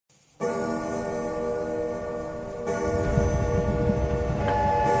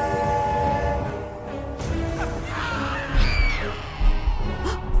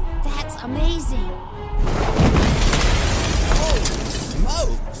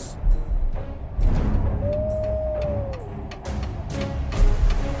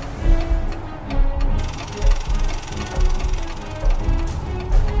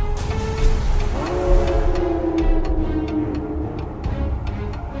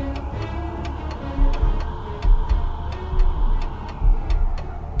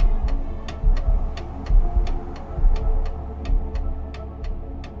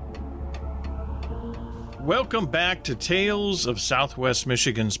Welcome back to Tales of Southwest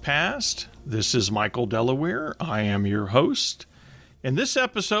Michigan's Past. This is Michael Delaware. I am your host. In this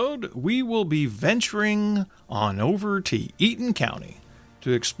episode, we will be venturing on over to Eaton County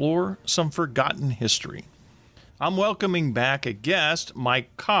to explore some forgotten history. I'm welcoming back a guest,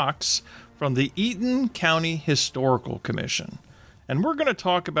 Mike Cox, from the Eaton County Historical Commission. And we're going to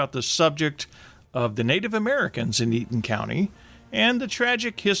talk about the subject of the Native Americans in Eaton County and the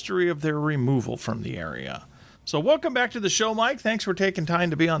tragic history of their removal from the area. So welcome back to the show, Mike. Thanks for taking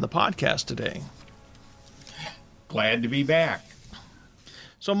time to be on the podcast today. Glad to be back.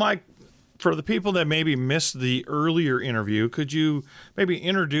 So, Mike, for the people that maybe missed the earlier interview, could you maybe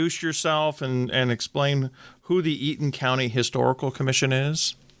introduce yourself and explain who the Eaton County Historical Commission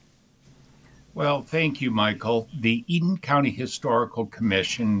is? Well, thank you, Michael. The Eaton County Historical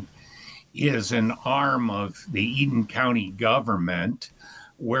Commission is an arm of the Eaton County government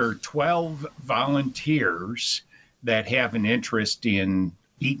where 12 volunteers that have an interest in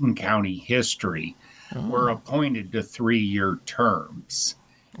Eaton County history were appointed to 3-year terms.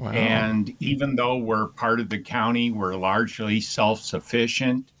 Wow. And even though we're part of the county, we're largely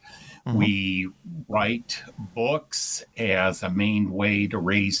self-sufficient. We write books as a main way to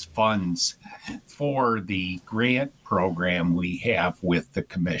raise funds for the grant program we have with the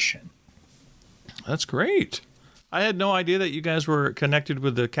commission. That's great. I had no idea that you guys were connected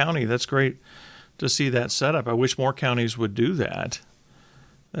with the county. That's great to see that setup. I wish more counties would do that.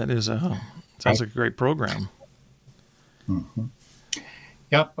 That is sounds like a great program. Mm-hmm.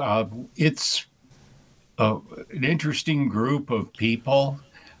 Yep. It's an interesting group of people.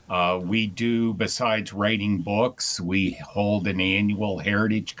 We do, besides writing books, we hold an annual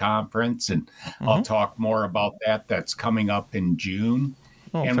heritage conference, and I'll talk more about that. That's coming up in June.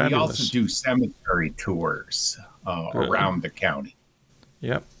 Oh, and fabulous. we also do cemetery tours around the county.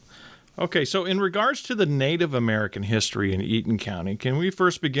 Yep. Okay, so in regards to the Native American history in Eaton County, can we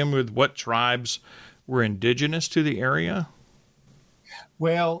first begin with what tribes were indigenous to the area?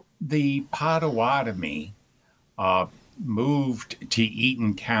 Well, the Potawatomi moved to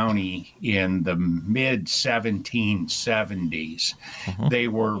Eaton County in the mid-1770s. They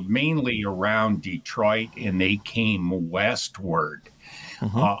were mainly around Detroit, and they came westward.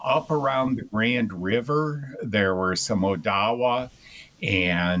 Up around the Grand River, there were some Odawa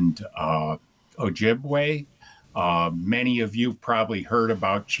and Ojibwe. Many of you have probably heard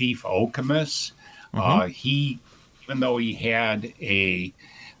about Chief Okemos. He, even though he had a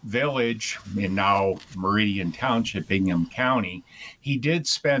village in now Meridian Township, Ingham County, he did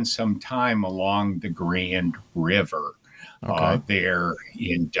spend some time along the Grand River there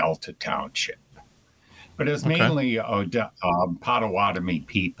in Delta Township. But it was mainly Potawatomi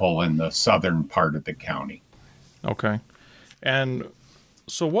people in the southern part of the county. Okay. And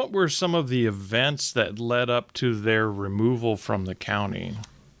so what were some of the events that led up to their removal from the county?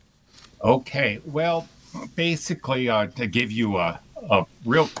 Okay. Well, basically, to give you a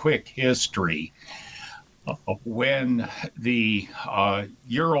real quick history, when the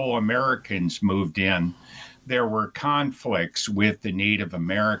Euro-Americans moved in, there were conflicts with the Native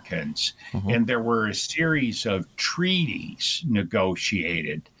Americans, and there were a series of treaties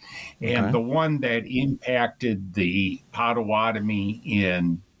negotiated. And the one that impacted the Potawatomi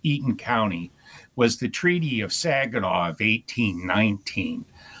in Eaton County was the Treaty of Saginaw of 1819.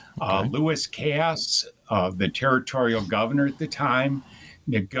 Lewis Cass, the territorial governor at the time,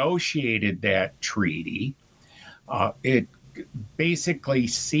 negotiated that treaty. It basically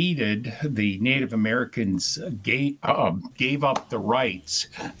ceded the Native Americans, gave up the rights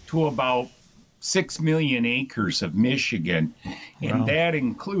to about 6 million acres of Michigan, and that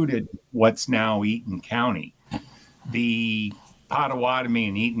included what's now Eaton County. The Potawatomi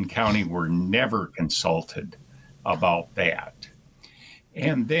in Eaton County were never consulted about that.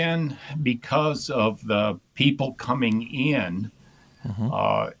 And then because of the people coming in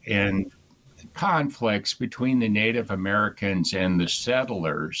and conflicts between the Native Americans and the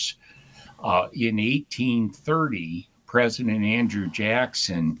settlers, in 1830, President Andrew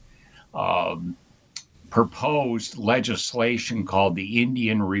Jackson proposed legislation called the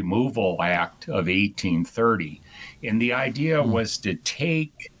Indian Removal Act of 1830. And the idea was to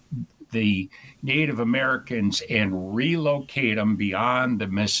take the Native Americans and relocate them beyond the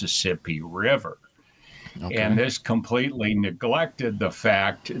Mississippi River. And this completely neglected the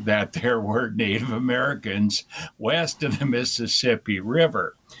fact that there were Native Americans west of the Mississippi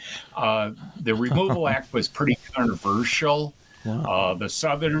River. The Removal Act was pretty controversial. The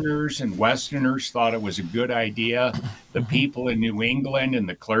Southerners and Westerners thought it was a good idea. The people in New England and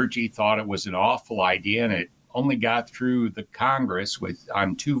the clergy thought it was an awful idea, and it only got through the Congress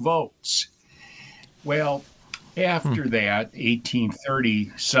on 2 votes. Well, After that,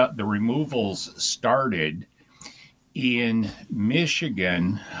 1830, the removals started. In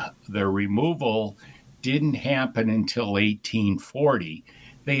Michigan, the removal didn't happen until 1840.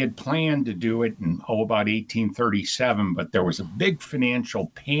 They had planned to do it in, about 1837, but there was a big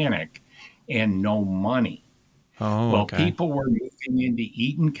financial panic and no money. Oh, Well, okay. people were moving into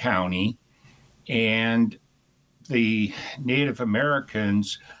Eaton County, and the Native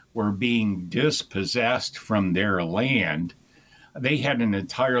Americans were being dispossessed from their land. They had an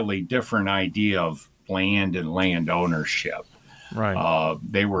entirely different idea of land and land ownership. Right.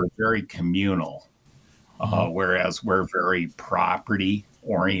 They were very communal, whereas we're very property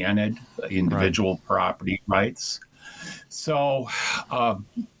oriented, Right. individual property rights. So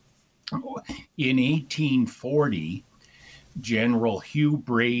in 1840, General Hugh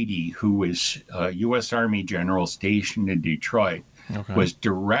Brady, who was a U.S. Army general stationed in Detroit, Okay. was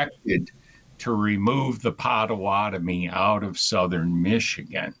directed to remove the Potawatomi out of southern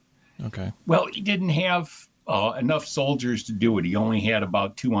Michigan. Okay. Well, he didn't have enough soldiers to do it. He only had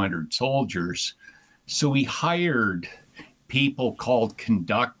about 200 soldiers. So he hired people called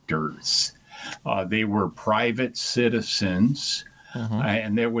conductors. They were private citizens, Mm-hmm.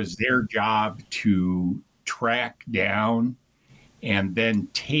 and it was their job to track down and then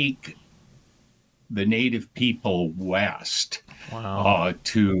take the native people west Wow.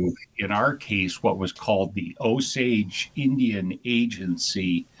 to, in our case, what was called the Osage Indian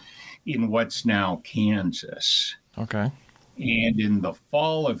Agency in what's now Kansas. Okay. And in the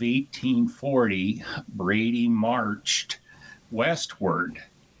fall of 1840, Brady marched westward,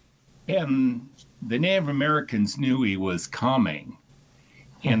 and the Native Americans knew he was coming.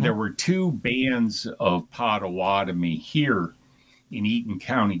 And Mm-hmm. there were two bands of Potawatomi here in Eaton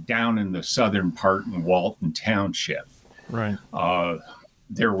County, down in the southern part in Walton Township. Right.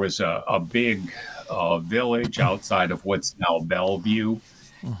 There was a big village outside of what's now Bellevue,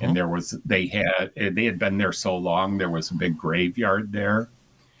 Mm-hmm. and they had been there so long, there was a big graveyard there.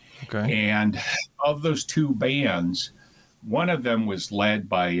 Okay. And of those two bands, one of them was led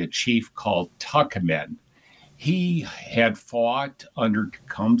by a chief called Tuckaman. He had fought under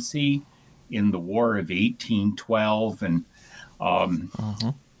Tecumseh in the War of 1812, and Mm-hmm.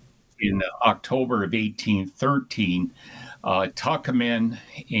 in October of 1813, Tuckaman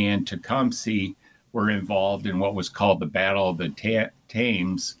and Tecumseh were involved in what was called the Battle of the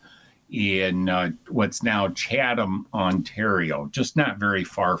Thames in what's now Chatham, Ontario, just not very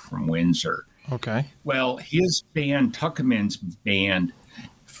far from Windsor. Okay. Well, his band, Tuckaman's band,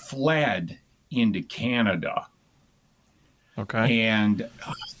 fled into Canada. Okay. And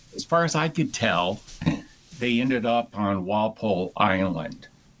as far as I could tell, they ended up on Walpole Island.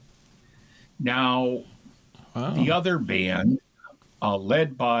 Now, the Wow. other band,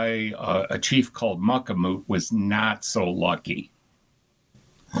 led by a chief called Muckamoot, was not so lucky.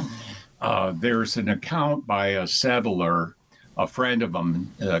 There's an account by a settler, a friend of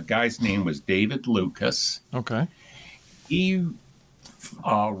him. The guy's name was David Lucas. Okay. He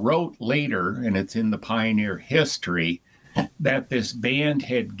wrote later, and it's in the Pioneer history, that this band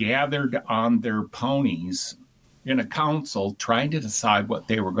had gathered on their ponies in a council trying to decide what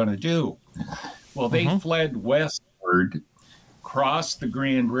they were going to do. Well, they Mm-hmm. fled westward, crossed the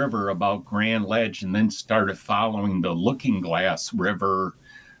Grand River about Grand Ledge, and then started following the Looking Glass River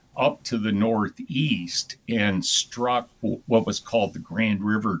up to the northeast and struck what was called the Grand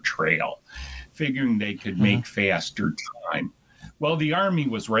River Trail, figuring they could Mm-hmm. make faster time. Well, the army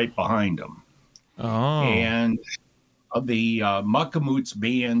was right behind them. Oh. And the Muckamoot's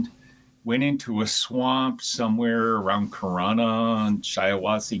band went into a swamp somewhere around Corunna and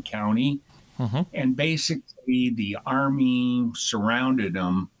Shiawassee County. Mm-hmm. And basically, the army surrounded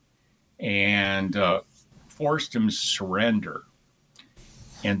them and forced them to surrender.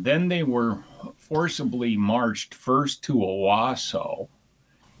 And then they were forcibly marched first to Owasso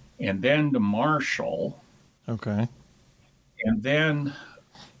and then to Marshall. Okay. And then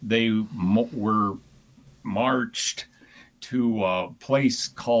they were marched to a place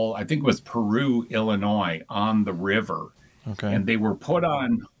called, I think it was Peru, Illinois, on the river. Okay. And they were put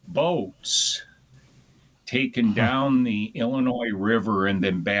on boats, taken down the Illinois River, and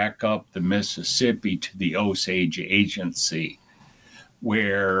then back up the Mississippi to the Osage Agency,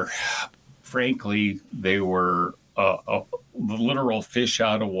 where, frankly, they were a literal fish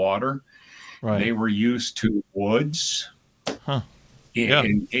out of water. Right. They were used to woods. Huh. Yeah.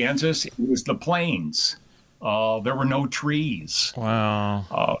 In Kansas, it was the plains. There were no trees.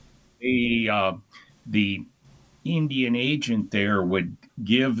 Wow. The Indian agent there would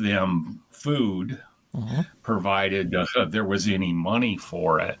give them food, Mm-hmm. provided there was any money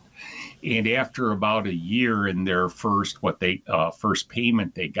for it. And after about a year in their first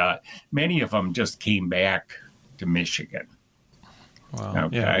payment they got, many of them just came back to Michigan. Wow.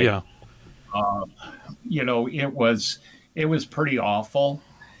 Okay. Yeah. It was pretty awful.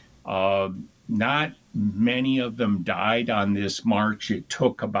 Not many of them died on this march. It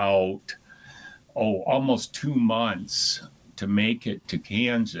took about almost 2 months to make it to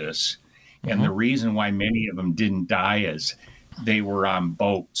Kansas. And the reason why many of them didn't die is they were on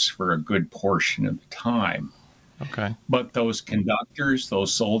boats for a good portion of the time. Okay. But those conductors,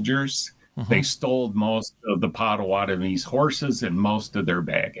 those soldiers, they stole most of the Potawatomi's horses and most of their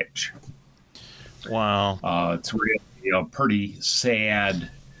baggage. Wow. It's really a pretty sad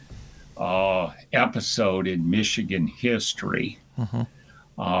episode in Michigan history.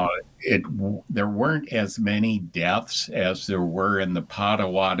 There weren't as many deaths as there were in the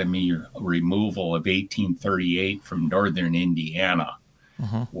Potawatomi removal of 1838 from northern Indiana,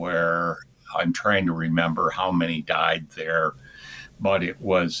 where I'm trying to remember how many died there, but it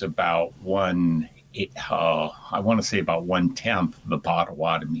was about I want to say about 1/10 of the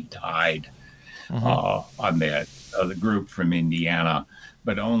Potawatomi died on that the group from Indiana,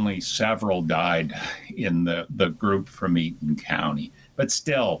 but only several died in the group from Eaton County. But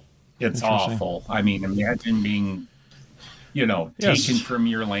still, it's awful. I mean, imagine being, taken from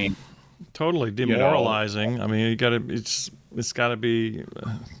your land. Totally demoralizing. I mean, it's got to be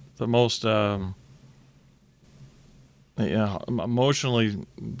the most emotionally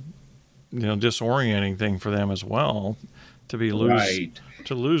disorienting thing for them as well, to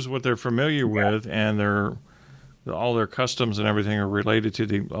lose what they're familiar with, and all their customs and everything are related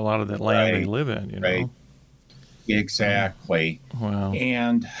to a lot of the land they live in. Right. Exactly. Wow.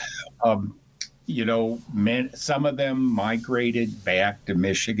 And some of them migrated back to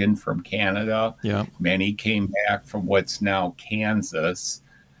Michigan from Canada. Yeah. Many came back from what's now Kansas.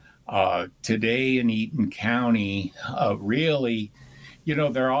 Today in Eaton County, really,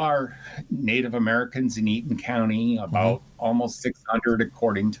 there are Native Americans in Eaton County, about almost 600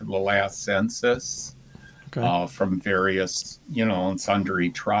 according to the last census, from various, and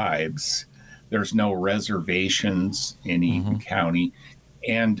sundry tribes. There's no reservations in Eaton County.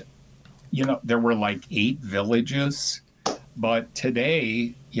 And, there were like 8 villages. But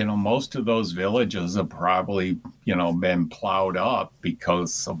today, most of those villages have probably, been plowed up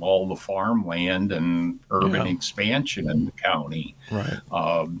because of all the farmland and urban expansion in the county. Right.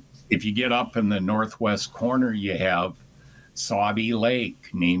 If you get up in the northwest corner, you have Saubie Lake,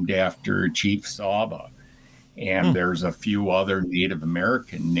 named after Chief Saba. And there's a few other Native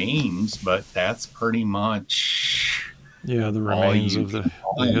American names, but that's pretty much the remains of the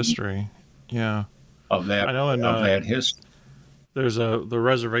history. Yeah, of that. I know. That history. There's the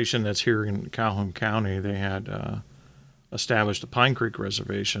reservation that's here in Calhoun County. They had established a Pine Creek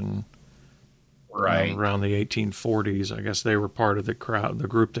Reservation around the 1840s. I guess they were part of the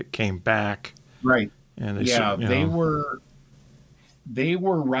group that came back. Right. And they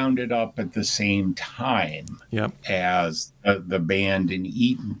were rounded up at the same time as the band in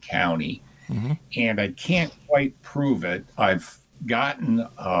Eaton County. And I can't quite prove it. I've gotten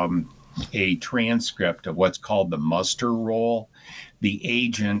a transcript of what's called the muster roll. The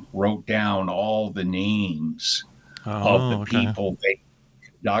agent wrote down all the names of the people they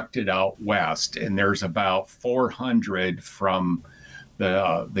conducted out west, and there's about 400 from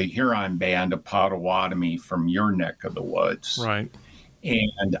the Huron band of Potawatomi from your neck of the woods. Right.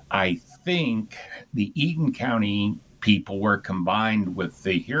 And I think the Eaton County people were combined with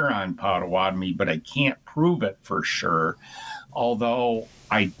the Huron Potawatomi, but I can't prove it for sure. Although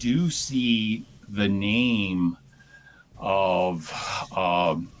I do see the name of,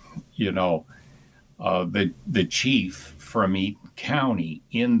 the chief from Eaton County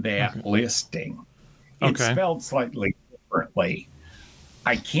in that listing. It's spelled slightly differently.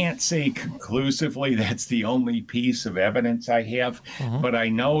 I can't say conclusively that's the only piece of evidence I have, but I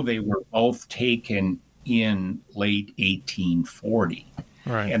know they were both taken in late 1840.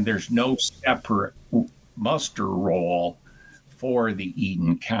 Right. And there's no separate muster roll for the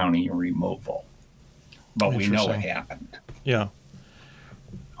Eaton County removal. But we know it happened. Yeah.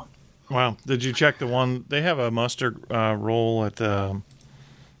 Wow. Did you check the one? They have a muster roll at the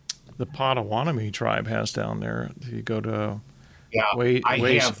Potawatomi tribe has down there. If you go to...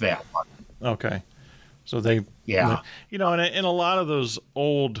 I have that one. Okay. So they... Yeah. And in a lot of those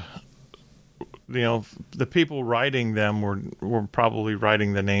old... the people writing them were probably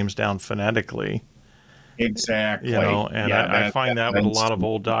writing the names down phonetically. Exactly. And I find that with a lot of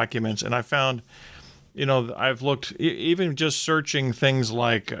old documents. And I found, I've looked, even just searching things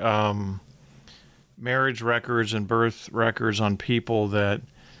like marriage records and birth records on people that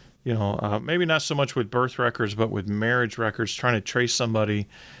maybe not so much with birth records, but with marriage records, trying to trace somebody,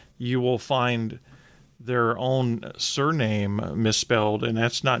 you will find their own surname misspelled. And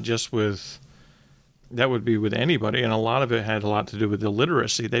that's not just that would be with anybody. And a lot of it had a lot to do with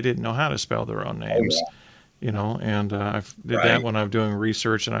illiteracy. They didn't know how to spell their own names, and I did that when I was doing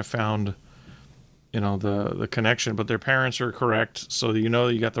research, and I found, the connection. But their parents are correct, so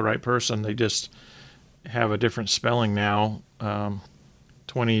you got the right person. They just have a different spelling now,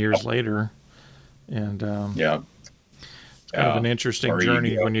 20 years later. And it's kind of an interesting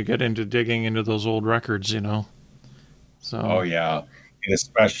journey when you get into digging into those old records, So. Oh, yeah. And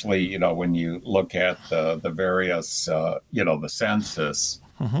especially, when you look at the various, the census,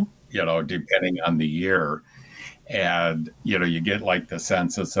 depending on the year. And, you get like the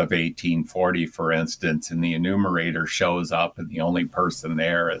census of 1840, for instance, and the enumerator shows up and the only person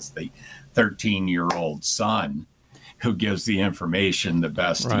there is the 13-year-old son who gives the information the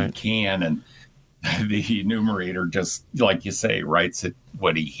best he can. And the enumerator just, like you say, writes it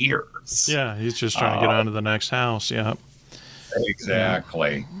what he hears. Yeah, he's just trying to get on to the next house. Yeah.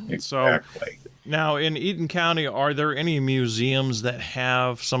 Exactly. So now in Eaton County, are there any museums that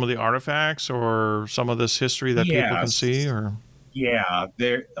have some of the artifacts or some of this history that people can see? Or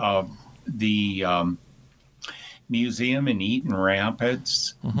there the museum in Eaton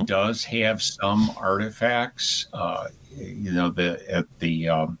Rapids does have some artifacts. At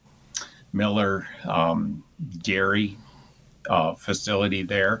the Miller dairy facility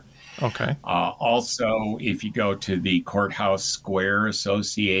there. Okay. Also, if you go to the Courthouse Square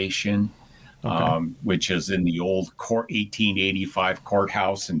Association, which is in the old 1885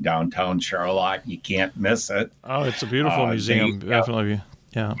 courthouse in downtown Charlotte, you can't miss it. Oh, it's a beautiful museum. Definitely.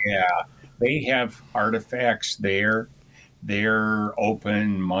 Yeah. Yeah. They have artifacts there. They're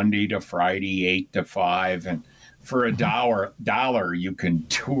open Monday to Friday, 8 to 5. And for $1, you can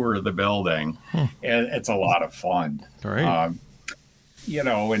tour the building. And it's a lot of fun. Right.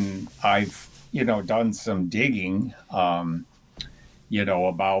 And I've, done some digging, about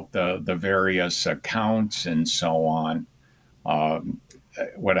the various accounts and so on.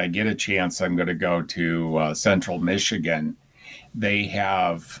 When I get a chance, I'm going to go to Central Michigan. They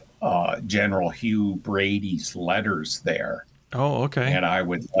have General Hugh Brady's letters there. Oh, okay. And I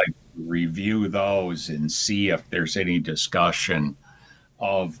would like to review those and see if there's any discussion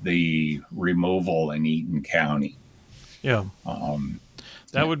of the removal in Eaton County. Yeah.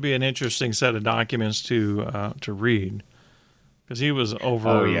 That would be an interesting set of documents to read, because he was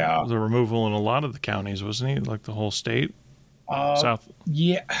over the removal in a lot of the counties, wasn't he? Like the whole state? South.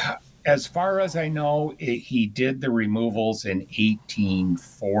 Yeah. As far as I know, he did the removals in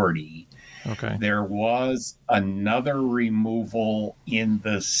 1840. Okay. There was another removal in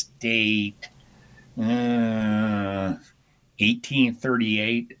the state,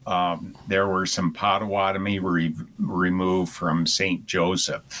 1838. There were some Potawatomi removed from St.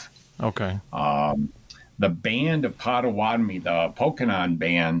 Joseph. Okay. The band of Potawatomi, the Poconon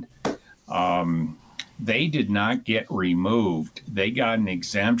band, they did not get removed. They got an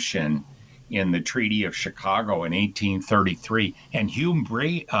exemption in the Treaty of Chicago in 1833, and Hugh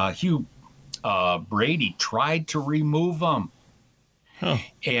Brady tried to remove them. Huh.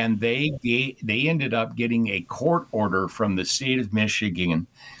 And they ended up getting a court order from the state of Michigan.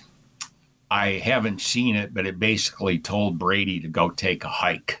 I haven't seen it, but it basically told Brady to go take a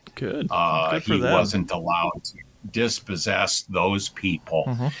hike. Good. He wasn't allowed to dispossess those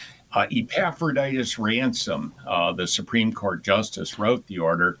people. Epaphroditus Ransom, the Supreme Court justice, wrote the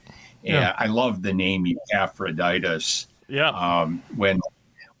order. And I love the name Epaphroditus. Yeah. When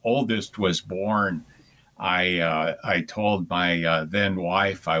oldest was born, I told my then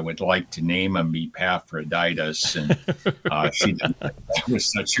wife I would like to name him Epaphroditus, and she didn't think that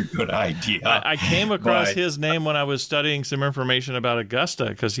was such a good idea. I came across his name when I was studying some information about Augusta,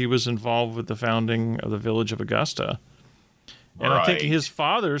 because he was involved with the founding of the village of Augusta. And I think his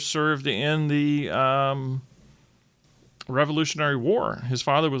father served in the Revolutionary War. His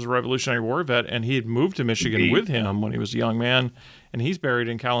father was a Revolutionary War vet, and he had moved to Michigan with him when he was a young man, and he's buried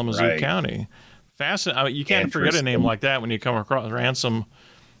in Kalamazoo County. Fascinating. You can't forget a name like that when you come across Ransom.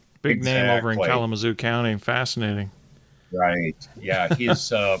 Big name over in Kalamazoo County. Fascinating. Right. Yeah,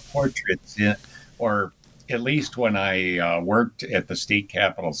 his portraits, or at least when I worked at the state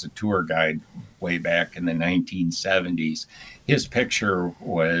capitol as a tour guide way back in the 1970s, his picture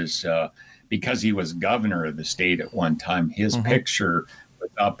was, because he was governor of the state at one time, his picture was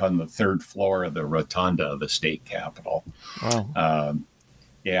up on the third floor of the rotunda of the state capitol. Wow.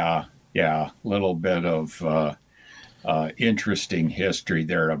 Yeah, little bit of interesting history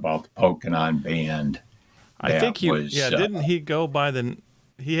there about the Poconon band. I think he was, didn't he go by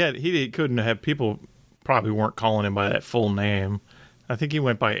he couldn't have, people probably weren't calling him by that full name. I think he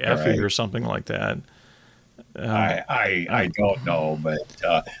went by Effie or something like that. I don't know, but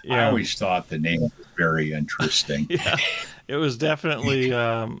I always thought the name was very interesting. Yeah, it was definitely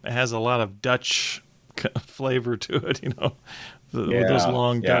it has a lot of Dutch flavor to it, with those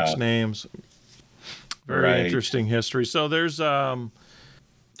long Dutch names. Very interesting history. So there's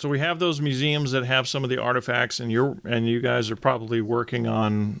so we have those museums that have some of the artifacts, and you guys are probably working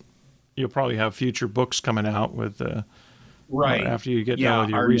on. You'll probably have future books coming out with after you get done with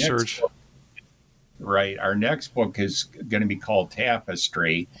your research. Our next book is going to be called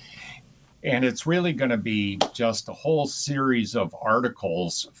Tapestry, and it's really going to be just a whole series of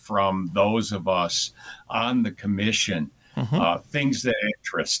articles from those of us on the commission, things that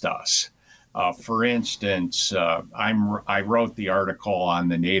interest us. For instance, I wrote the article on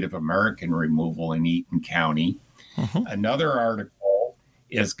the Native American removal in Eaton County. Another article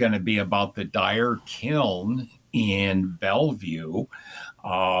is going to be about the Dyer Kiln in Bellevue.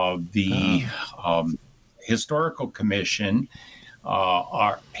 The Historical Commission,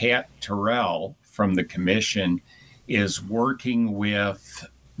 Pat Terrell from the commission, is working with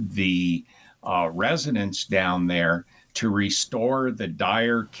the residents down there to restore the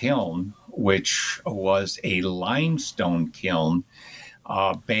Dyer Kiln, which was a limestone kiln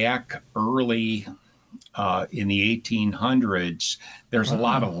back early in the 1800s. There's a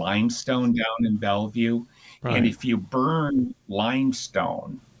lot of limestone down in Bellevue. Right. And if you burn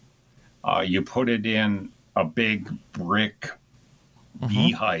limestone, you put it in a big brick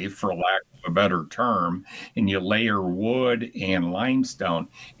beehive, for lack of a better term, and you layer wood and limestone.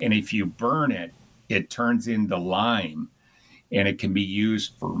 And if you burn it, it turns into lime, and it can be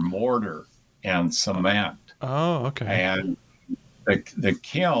used for mortar and cement. Oh, okay. And the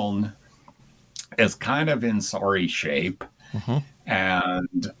kiln is kind of in sorry shape, and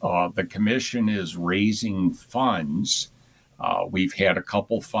the commission is raising funds. We've had a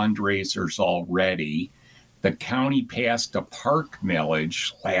couple fundraisers already. The county passed a park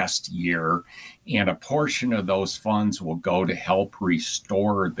millage last year, and a portion of those funds will go to help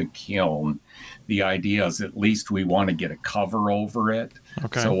restore the kiln. The idea is at least we want to get a cover over it,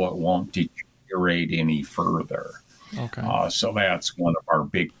 so it won't deteriorate any further. So that's one of our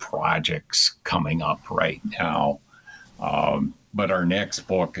big projects coming up right now. But our next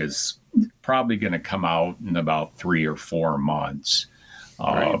book is probably going to come out in about 3 or 4 months,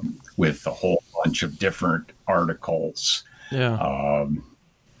 with a whole bunch of different articles. Well,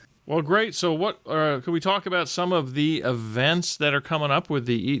 great. So what can we talk about some of the events that are coming up with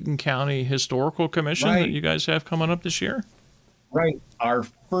the Eaton County Historical Commission that you guys have coming up this year? Right. Our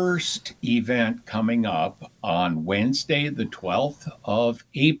first event coming up on Wednesday, the 12th of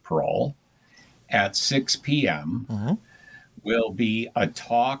April at 6 p.m. will be a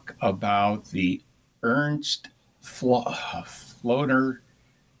talk about the Ernst Floater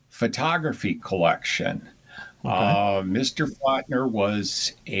photography collection. Mr. Flottner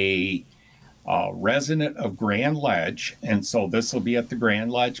was a resident of Grand Ledge, and so this will be at the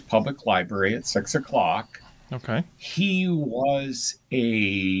Grand Ledge Public Library at 6 o'clock. He was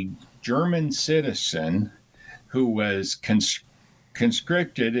a German citizen who was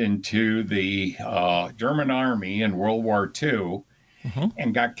conscripted into the German army in World War II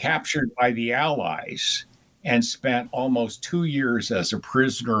and got captured by the Allies and spent almost 2 years as a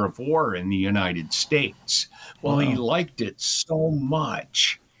prisoner of war in the United States. Well, he liked it so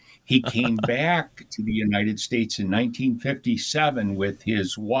much, he came back to the United States in 1957 with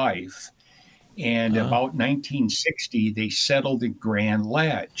his wife, and about 1960, they settled in Grand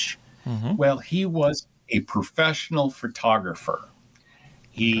Ledge. Well, he was a professional photographer.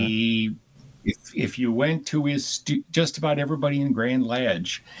 He, if you went to his, just about everybody in Grand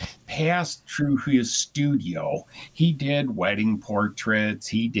Ledge passed through his studio. He did wedding portraits,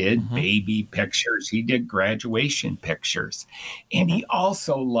 he did baby pictures, he did graduation pictures, and he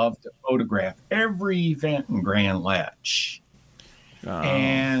also loved to photograph every event in Grand Ledge.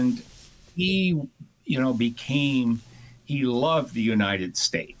 And he, he loved the United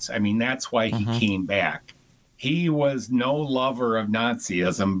States. I mean, that's why he came back. He was no lover of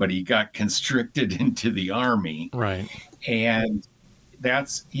Nazism, but he got conscripted into the army. And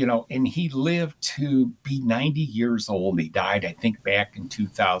that's, and he lived to be 90 years old. He died, I think, back in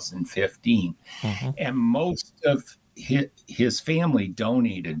 2015. And most of his family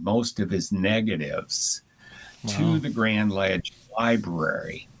donated most of his negatives to the Grand Ledge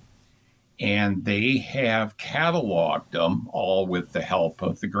Library. And they have cataloged them all with the help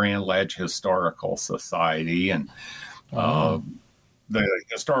of the Grand Ledge Historical Society. And the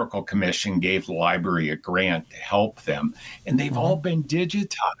Historical Commission gave the library a grant to help them, and they've all been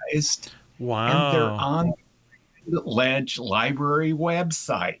digitized, and they're Wow. on the Ledge Library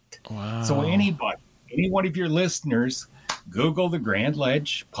website. So Wow. any one of your listeners, Google the Grand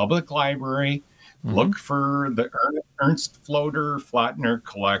Ledge Public Library, look for the Ernst Flottner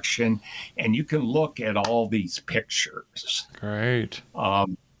collection, and you can look at all these pictures. Great.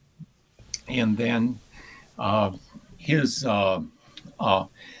 And then his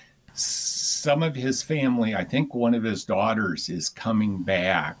some of his family, I think one of his daughters is coming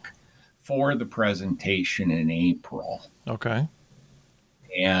back for the presentation in April. Okay.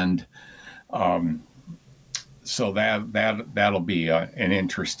 And so that'll be an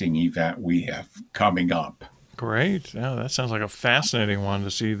interesting event we have coming up. Great. Yeah, that sounds like a fascinating one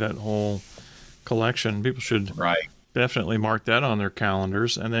to see that whole collection. People should definitely mark that on their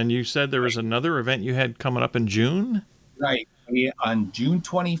calendars. And then you said there was another event you had coming up in June? Right. On June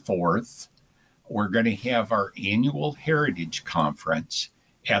 24th, we're going to have our annual Heritage Conference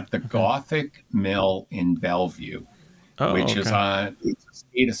at the Gothic Mill in Bellevue, which is it's a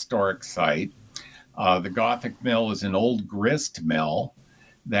state historic site. The Gothic Mill is an old grist mill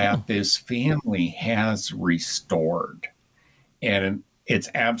that this family has restored, and it's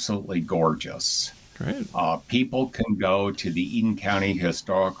absolutely gorgeous. Great. People can go to the Eaton County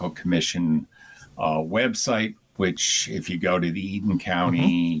Historical Commission website, which if you go to the Eaton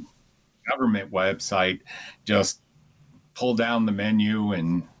County government website, just pull down the menu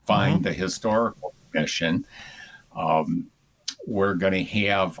and find the Historical Commission. We're going to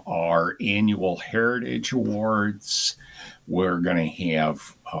have our annual Heritage Awards. We're going to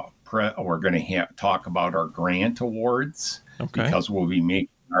have talk about our grant awards because we'll be making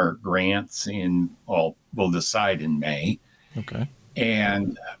our grants we'll decide in May. Okay.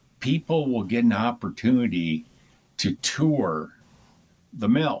 And people will get an opportunity to tour the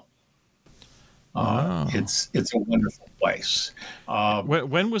mill. Wow. It's a wonderful place.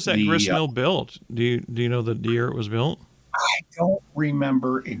 When was that grist mill built? Do you know the year it was built? I don't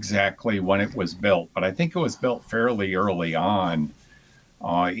remember exactly when it was built, but I think it was built fairly early on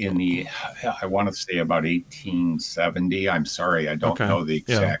I want to say about 1870. I'm sorry, I don't know the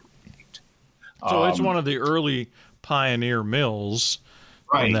exact date. So it's one of the early pioneer mills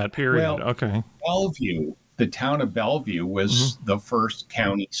from that period. Well, Bellevue, the town of Bellevue was the first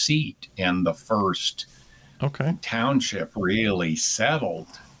county seat and the first township really settled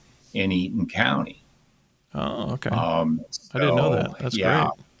in Eaton County. Oh, okay. I didn't know that. That's great.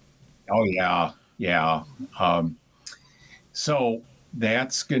 Oh, yeah. So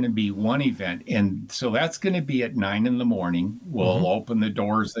that's going to be one event. And so that's going to be at 9 a.m. We'll open the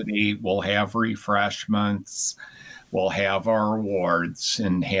doors at 8. We'll have refreshments. We'll have our awards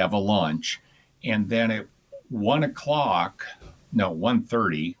and have a lunch. And then at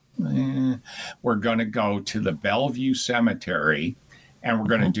 1:30, we're going to go to the Bellevue Cemetery and we're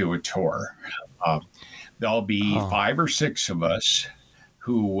going to do a tour. There'll be 5 or 6 of us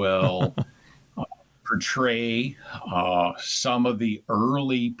who will portray some of the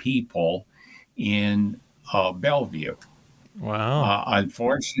early people in Bellevue. Wow.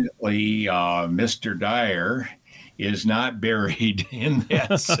 Unfortunately, Mr. Dyer is not buried in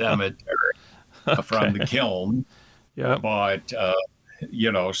that cemetery from the kiln. Yeah. But,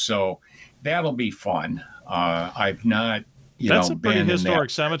 so that'll be fun. I've not... That's a pretty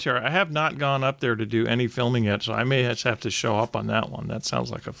historic cemetery. I have not gone up there to do any filming yet, so I may just have to show up on that one. That sounds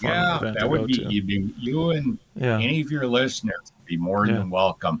like a fun event to go to. You and any of your listeners would be more than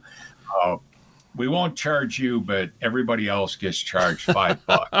welcome. We won't charge you, but everybody else gets charged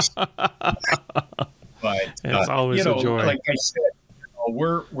 $5. But it's always a joy. Like I said,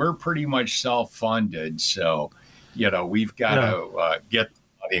 we're pretty much self-funded, so we've got to get the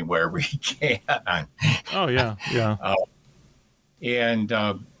money where we can. Oh yeah. And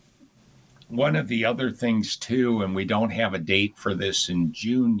one of the other things, too, and we don't have a date for this in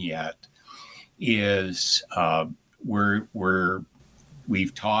June yet, is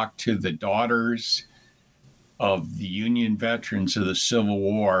we've talked to the daughters of the Union veterans of the Civil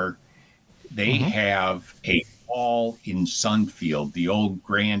War. They have a hall in Sunfield, the old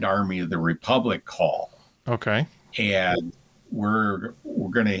Grand Army of the Republic Hall. Okay. And we're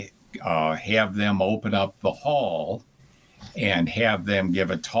going to have them open up the hall and have them give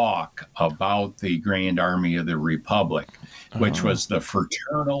a talk about the Grand Army of the Republic, which was the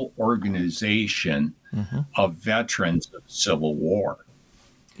fraternal organization of veterans of the Civil War.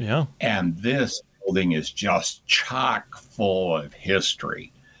 Yeah. And this building is just chock full of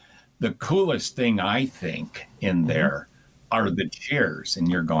history. The coolest thing, I think, in there are the chairs. And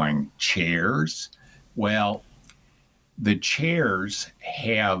you're going, chairs? Well, the chairs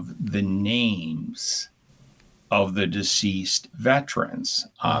have the names of the deceased veterans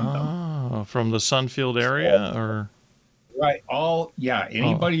on them. From the Sunfield area, or right,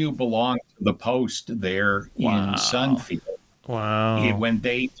 anybody who belonged to the post there in Sunfield. Wow! When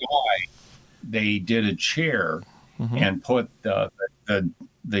they died, they did a chair and put the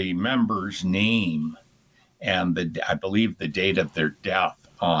member's name and I believe the date of their death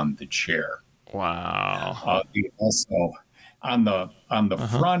on the chair. Wow! Also, on the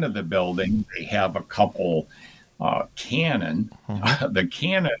front of the building, they have a couple cannon. The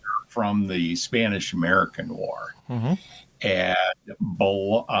cannon are from the Spanish-American War. And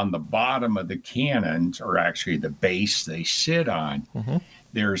on the bottom of the cannons, or actually the base they sit on,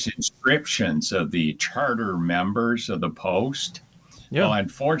 there's inscriptions of the charter members of the post. Yeah. Well,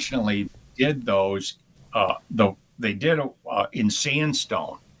 unfortunately, did those they did in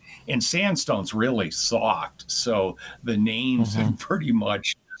sandstone. And sandstone's really soft, so the names have pretty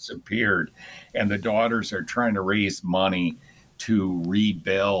much disappeared. And the daughters are trying to raise money to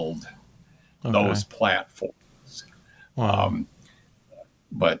rebuild those platforms. Wow.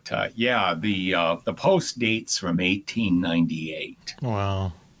 The post dates from 1898.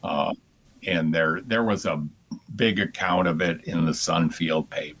 Wow. And there was a big account of it in the Sunfield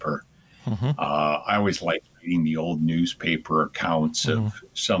paper. I always like reading the old newspaper accounts of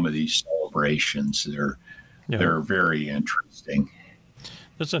some of these celebrations. They're very interesting.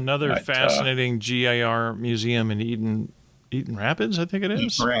 There's another fascinating GAR museum in Eaton Rapids, I think it is.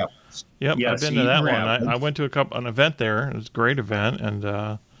 Eaton Rapids. Yep, yes, I've been Eaton to that Rapids. one. I went to an event there. It was a great event, and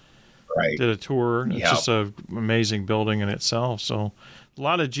did a tour. It's just an amazing building in itself. So a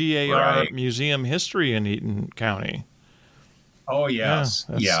lot of GAR museum history in Eaton County. Oh, yes.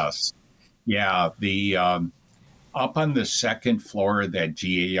 Yes. Yeah. The up on the second floor of that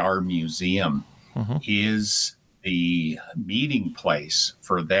GAR museum is the meeting place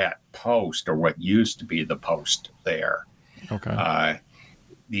for that post, or what used to be the post there. Okay.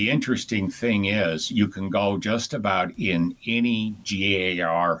 The interesting thing is you can go just about in any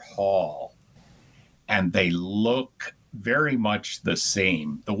GAR hall, and they look very much the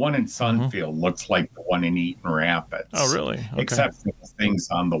same. The one in Sunfield looks like the one in Eaton Rapids. Oh, really? Okay. Except for the things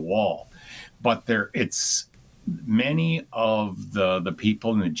on the wall. But many of the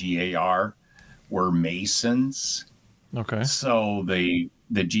people in the GAR were Masons. Okay. So the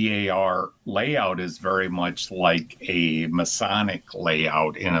GAR layout is very much like a Masonic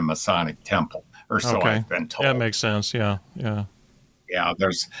layout in a Masonic temple, or so I've been told. That makes sense. Yeah. Yeah. Yeah,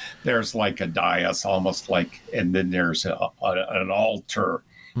 there's like a dais, almost like, and then there's an altar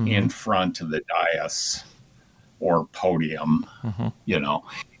in front of the dais or podium. You know,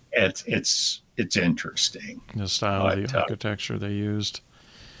 it's interesting. The style of the architecture they used.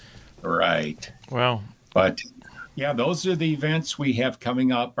 Right. Well, but yeah, those are the events we have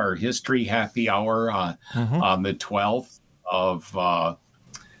coming up. Our History Happy Hour on the 12th of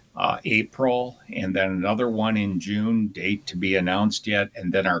April, and then another one in June, date to be announced yet,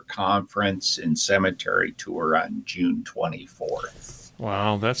 and then our conference and cemetery tour on June 24th.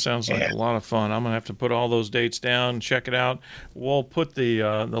 Wow, that sounds like a lot of fun. I'm going to have to put all those dates down, check it out. We'll put the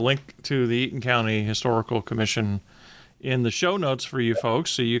link to the Eaton County Historical Commission in the show notes for you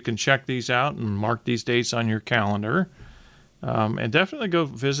folks, so you can check these out and mark these dates on your calendar. And definitely go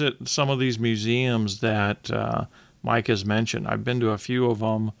visit some of these museums that Mike has mentioned. I've been to a few of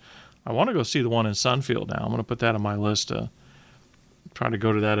them. I want to go see the one in Sunfield now. I'm going to put that on my list to try to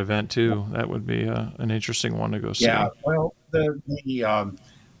go to that event too. That would be an interesting one to go see. Yeah, well,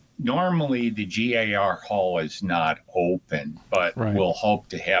 normally the GAR hall is not open, but we'll hope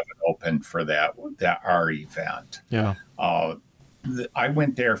to have it open for our event. Yeah. I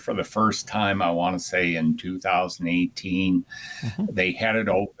went there for the first time, I want to say in 2018. They had it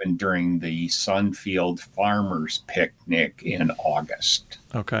open during the Sunfield Farmers Picnic in August.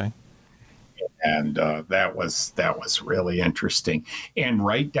 Okay. And that was really interesting. And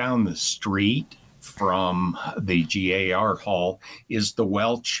right down the street from the GAR hall is the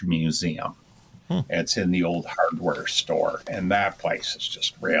Welch Museum. It's in the old hardware store, and that place is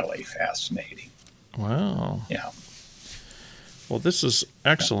just really fascinating. Wow. Yeah. Well, this is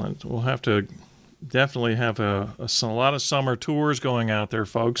excellent. We'll have to definitely have a lot of summer tours going out there,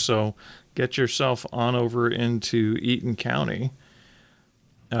 folks. So get yourself on over into Eaton County.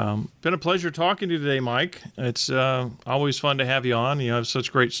 Been a pleasure talking to you today, Mike. It's always fun to have you on. You have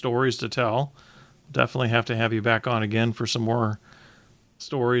such great stories to tell. Definitely have to have you back on again for some more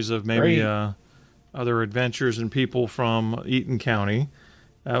stories of maybe other adventures and people from Eaton County.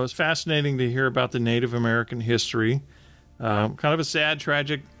 It was fascinating to hear about the Native American history. Kind of a sad,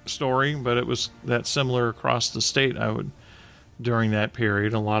 tragic story, but it was that similar across the state, I would during that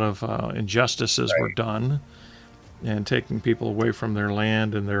period. A lot of injustices were done, and taking people away from their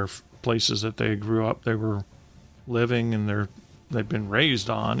land and their places that they grew up, they were living, and they've been raised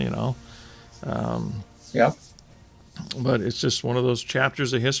on, Yep. But it's just one of those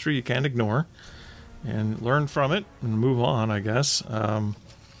chapters of history you can't ignore, and learn from it and move on, I guess.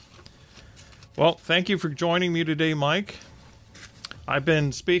 Well, thank you for joining me today, Mike. I've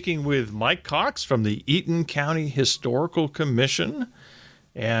been speaking with Mike Cox from the Eaton County Historical Commission,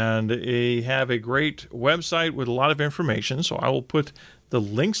 and they have a great website with a lot of information, so I will put the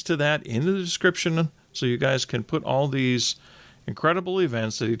links to that in the description so you guys can put all these incredible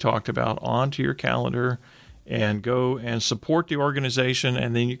events that he talked about onto your calendar and go and support the organization.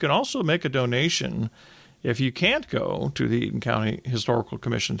 And then you can also make a donation if you can't go to the Eaton County Historical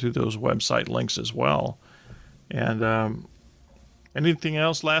Commission through those website links as well. And anything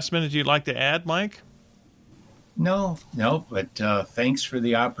else last minute you'd like to add, Mike? No, but thanks for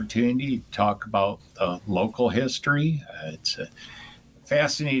the opportunity to talk about local history. It's a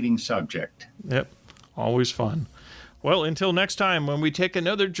fascinating subject. Yep, always fun. Well, until next time, when we take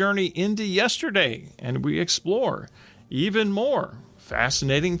another journey into yesterday and we explore even more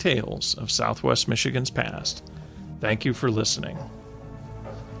fascinating tales of Southwest Michigan's past. Thank you for listening.